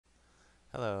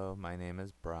Hello, my name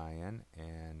is Brian,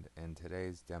 and in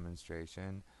today's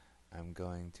demonstration I'm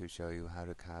going to show you how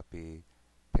to copy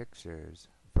pictures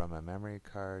from a memory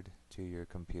card to your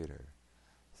computer.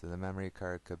 So the memory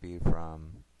card could be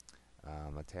from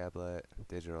a tablet,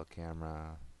 digital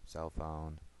camera, cell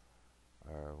phone,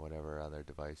 or whatever other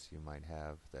device you might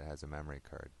have that has a memory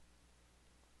card.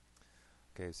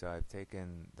 Okay, so I've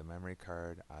taken the memory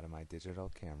card out of my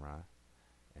digital camera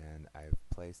and I've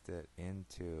placed it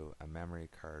into a memory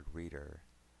card reader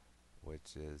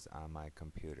which is on my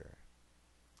computer.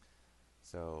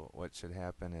 So what should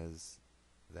happen is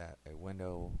that a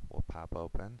window will pop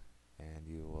open and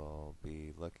you will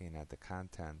be looking at the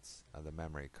contents of the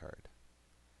memory card.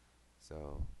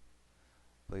 So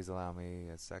please allow me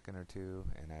a second or two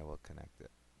and I will connect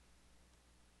it.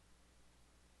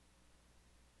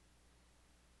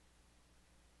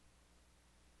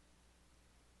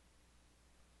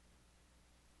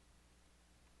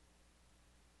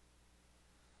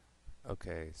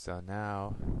 Okay, so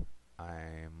now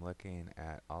I'm looking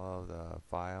at all of the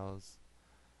files,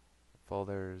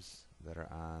 folders that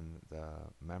are on the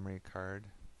memory card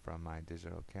from my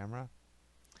digital camera.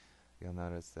 You'll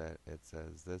notice that it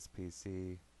says this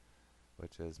PC,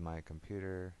 which is my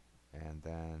computer, and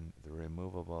then the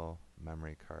removable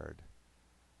memory card.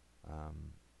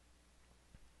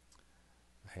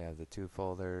 I have the two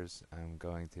folders. I'm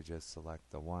going to just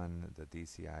select the one, the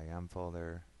DCIM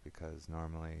folder, because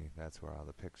normally that's where all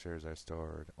the pictures are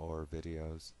stored or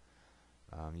videos.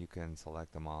 You can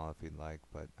select them all if you'd like,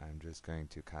 but I'm just going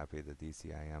to copy the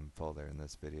DCIM folder in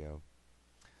this video.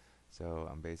 So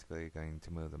I'm basically going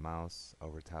to move the mouse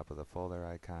over top of the folder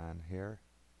icon here,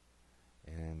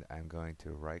 and I'm going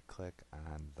to right click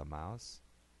on the mouse.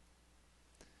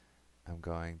 I'm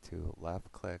going to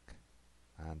left click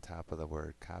on top of the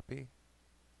word copy.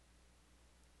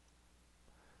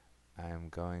 I'm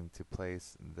going to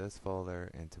place this folder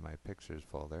into my pictures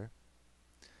folder.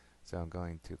 So I'm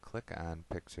going to click on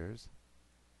pictures.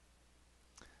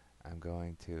 I'm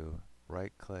going to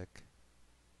right click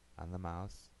on the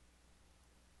mouse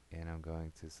and I'm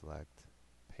going to select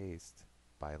paste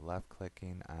by left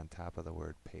clicking on top of the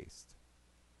word paste.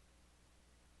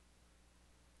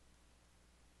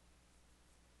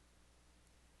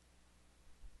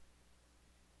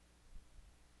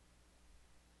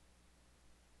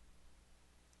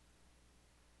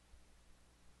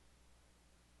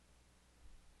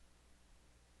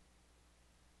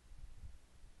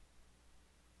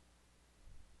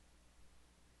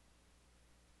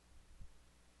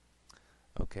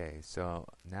 Okay, so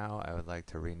now I would like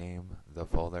to rename the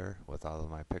folder with all of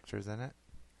my pictures in it.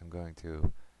 I'm going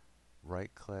to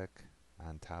right click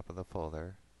on top of the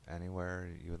folder, anywhere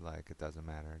you would like, it doesn't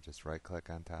matter, just right click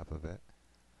on top of it.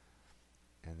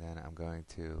 And then I'm going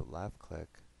to left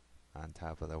click on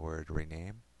top of the word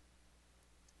rename.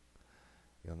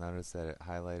 You'll notice that it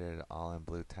highlighted it all in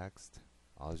blue text.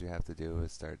 All you have to do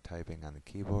is start typing on the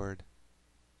keyboard.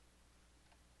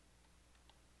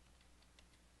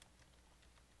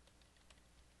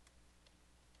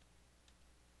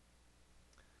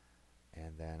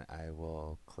 And then I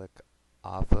will click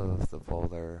off of the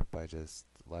folder by just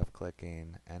left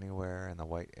clicking anywhere in the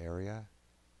white area.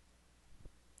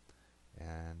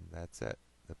 And that's it.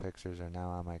 The pictures are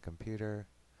now on my computer.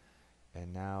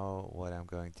 And now what I'm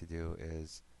going to do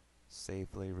is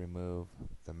safely remove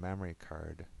the memory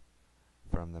card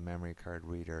from the memory card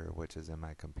reader which is in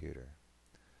my computer.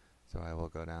 So I will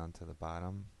go down to the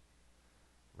bottom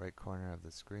right corner of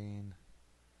the screen.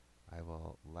 I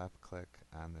will left click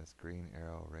on this green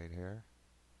arrow right here.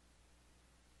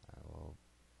 I will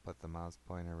put the mouse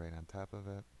pointer right on top of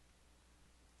it.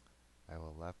 I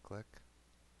will left click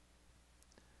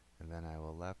and then I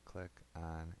will left click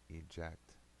on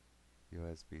eject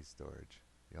USB storage.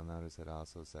 You'll notice it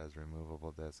also says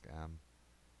removable disk M.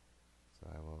 So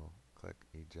I will click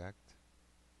eject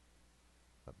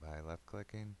by left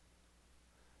clicking,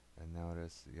 and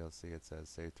notice you'll see it says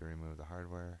safe to remove the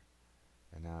hardware,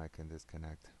 and now I can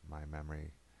disconnect my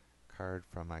memory card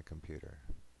from my computer.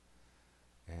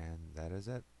 And that is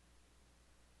it.